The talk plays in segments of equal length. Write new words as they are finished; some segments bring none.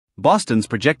Boston's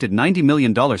projected $90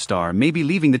 million star may be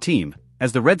leaving the team,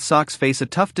 as the Red Sox face a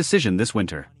tough decision this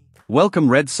winter. Welcome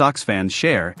Red Sox fans,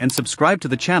 share and subscribe to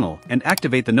the channel and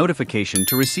activate the notification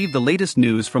to receive the latest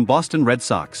news from Boston Red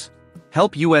Sox.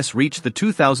 Help us reach the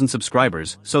 2,000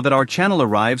 subscribers so that our channel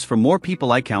arrives for more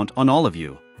people. I count on all of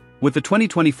you. With the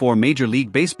 2024 Major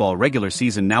League Baseball regular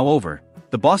season now over,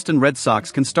 the Boston Red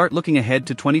Sox can start looking ahead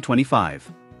to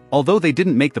 2025. Although they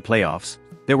didn't make the playoffs,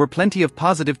 there were plenty of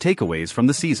positive takeaways from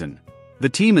the season. The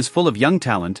team is full of young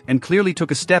talent and clearly took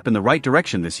a step in the right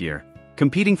direction this year,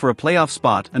 competing for a playoff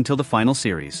spot until the final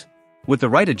series. With the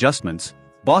right adjustments,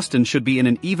 Boston should be in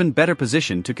an even better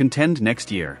position to contend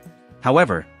next year.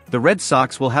 However, the Red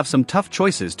Sox will have some tough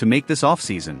choices to make this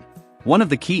offseason. One of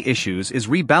the key issues is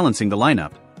rebalancing the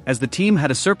lineup, as the team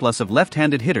had a surplus of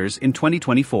left-handed hitters in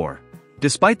 2024.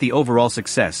 Despite the overall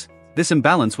success, this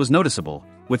imbalance was noticeable,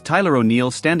 with Tyler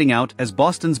O'Neill standing out as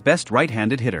Boston's best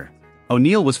right-handed hitter.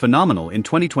 O'Neill was phenomenal in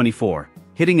 2024,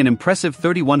 hitting an impressive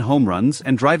 31 home runs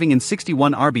and driving in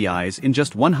 61 RBIs in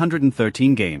just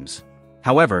 113 games.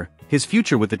 However, his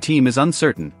future with the team is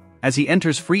uncertain, as he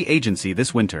enters free agency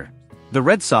this winter. The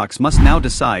Red Sox must now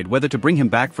decide whether to bring him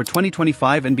back for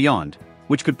 2025 and beyond,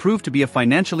 which could prove to be a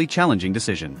financially challenging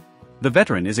decision. The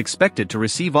veteran is expected to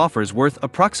receive offers worth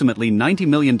approximately $90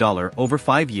 million over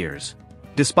 5 years.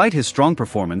 Despite his strong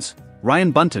performance,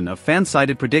 Ryan Bunton of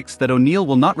Fansided predicts that O'Neill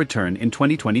will not return in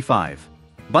 2025.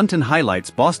 Bunton highlights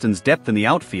Boston's depth in the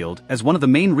outfield as one of the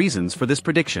main reasons for this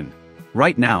prediction.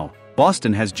 Right now,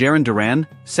 Boston has Jarren Duran,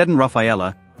 Ceddanne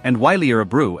Rafaela, and Wyliezer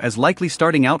Abreu as likely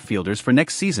starting outfielders for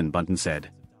next season, Bunton said.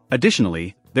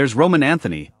 Additionally, there's Roman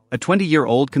Anthony, a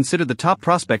 20-year-old considered the top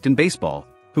prospect in baseball,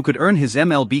 who could earn his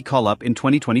MLB call-up in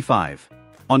 2025.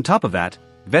 On top of that,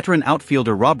 veteran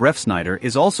outfielder Rob Refsnyder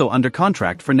is also under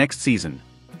contract for next season.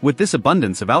 With this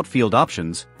abundance of outfield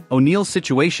options, O'Neill's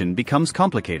situation becomes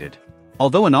complicated.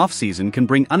 Although an offseason can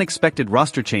bring unexpected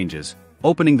roster changes,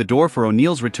 opening the door for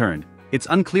O'Neill's return, it's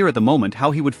unclear at the moment how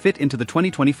he would fit into the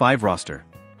 2025 roster.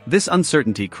 This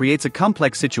uncertainty creates a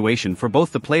complex situation for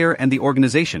both the player and the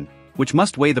organization, which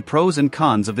must weigh the pros and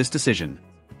cons of this decision.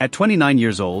 At 29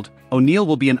 years old, O'Neill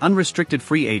will be an unrestricted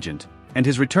free agent, and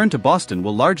his return to Boston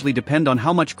will largely depend on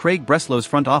how much Craig Breslau's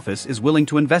front office is willing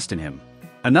to invest in him.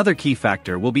 Another key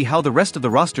factor will be how the rest of the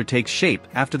roster takes shape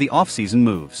after the offseason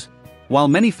moves. While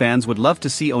many fans would love to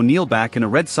see O'Neill back in a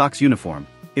Red Sox uniform,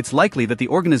 it's likely that the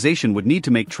organization would need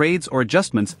to make trades or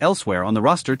adjustments elsewhere on the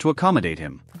roster to accommodate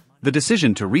him. The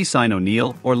decision to re-sign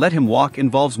O'Neill or let him walk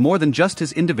involves more than just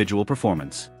his individual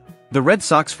performance. The Red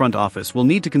Sox front office will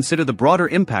need to consider the broader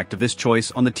impact of this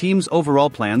choice on the team's overall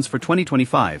plans for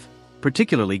 2025,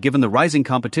 particularly given the rising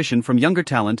competition from younger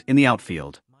talent in the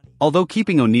outfield. Although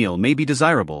keeping O'Neill may be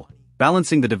desirable,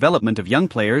 balancing the development of young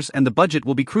players and the budget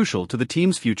will be crucial to the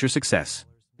team's future success.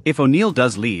 If O'Neill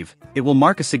does leave, it will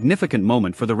mark a significant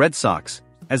moment for the Red Sox,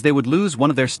 as they would lose one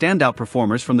of their standout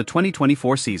performers from the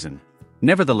 2024 season.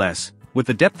 Nevertheless, with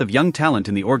the depth of young talent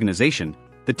in the organization,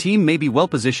 the team may be well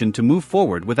positioned to move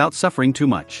forward without suffering too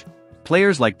much.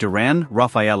 Players like Duran,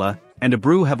 Rafaela, and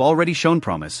Abreu have already shown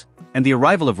promise, and the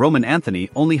arrival of Roman Anthony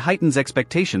only heightens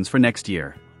expectations for next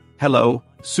year. Hello,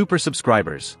 super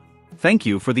subscribers. Thank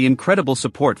you for the incredible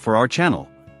support for our channel.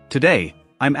 Today,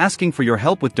 I'm asking for your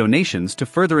help with donations to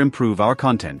further improve our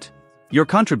content. Your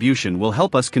contribution will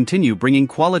help us continue bringing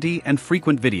quality and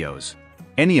frequent videos.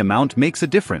 Any amount makes a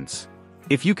difference.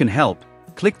 If you can help,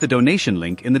 click the donation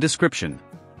link in the description.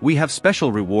 We have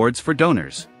special rewards for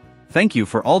donors. Thank you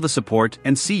for all the support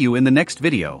and see you in the next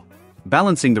video.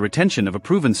 Balancing the retention of a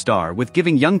proven star with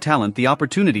giving young talent the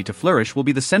opportunity to flourish will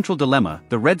be the central dilemma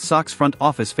the Red Sox front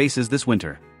office faces this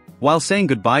winter. While saying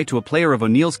goodbye to a player of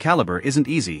O'Neill's caliber isn't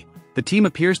easy, the team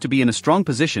appears to be in a strong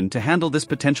position to handle this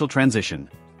potential transition.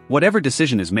 Whatever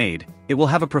decision is made, it will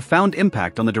have a profound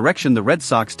impact on the direction the Red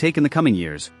Sox take in the coming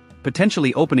years,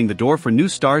 potentially opening the door for new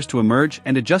stars to emerge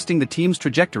and adjusting the team's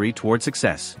trajectory toward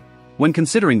success. When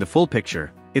considering the full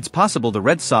picture, it's possible the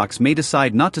Red Sox may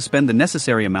decide not to spend the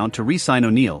necessary amount to re-sign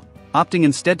O'Neill, opting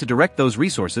instead to direct those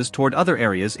resources toward other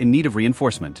areas in need of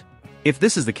reinforcement. If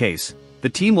this is the case, the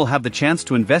team will have the chance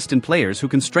to invest in players who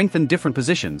can strengthen different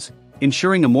positions,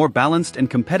 ensuring a more balanced and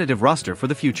competitive roster for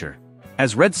the future.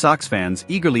 As Red Sox fans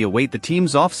eagerly await the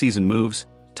team's off-season moves,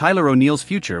 Tyler O'Neill's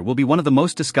future will be one of the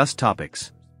most discussed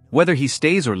topics. Whether he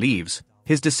stays or leaves,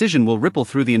 his decision will ripple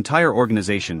through the entire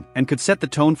organization and could set the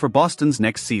tone for Boston's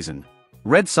next season.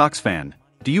 Red Sox fan,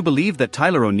 do you believe that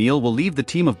Tyler O'Neill will leave the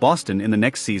team of Boston in the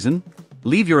next season?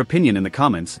 Leave your opinion in the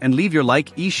comments and leave your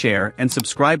like, share and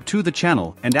subscribe to the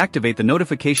channel and activate the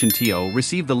notification to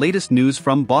receive the latest news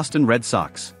from Boston Red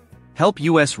Sox. Help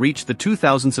us reach the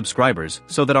 2,000 subscribers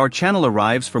so that our channel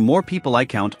arrives for more people. I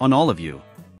count on all of you.